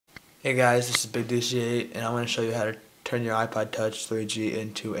Hey guys, this is Big DC, and I'm going to show you how to turn your iPod Touch 3G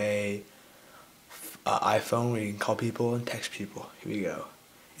into a iPhone where you can call people and text people. Here we go.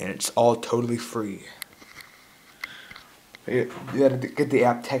 And it's all totally free. You gotta get the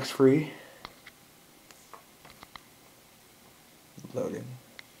app text free. Loading.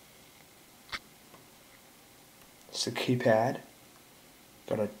 It's a keypad.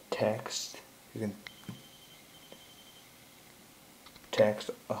 Go to text. You can text.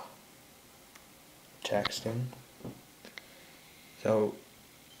 Texting. So,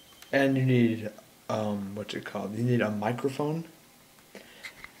 and you need what's it called? You need a microphone.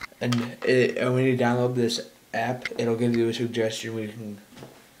 And when you download this app, it'll give you a suggestion where you can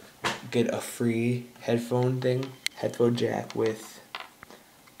get a free headphone jack with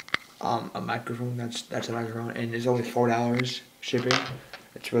a microphone. That's a microphone, and it's only $4 shipping.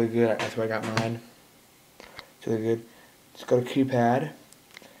 It's really good. That's where I got mine. It's really good. Just go to keypad.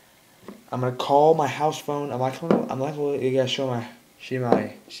 I'm gonna call my house phone. I'm not gonna let you guys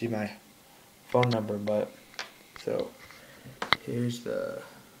see my phone number, but so here's the.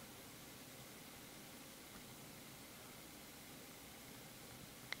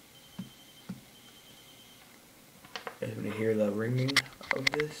 And when you hear the ringing of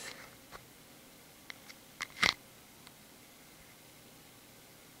this,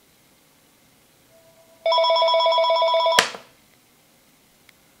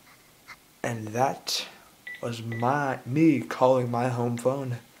 and that was me calling my home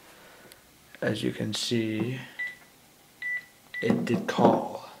phone. As you can see, it did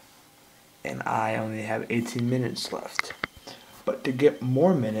call, and I only have 18 minutes left. But to get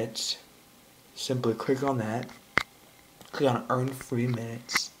more minutes, simply click on that. Click on Earn Free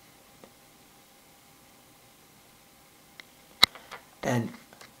Minutes. And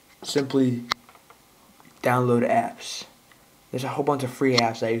simply download apps. There's a whole bunch of free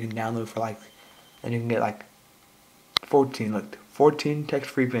apps that you can download for and you can get 14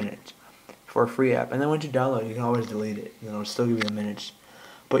 text-free minutes for a free app. And then once you download, you can always delete it. And it'll still give you the minutes.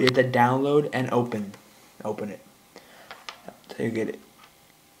 But you have to download and open it. So you get it.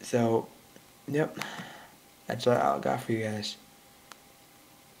 So, yep. That's all I got for you guys.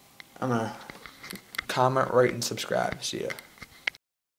 I'm gonna comment, rate, and subscribe. See ya.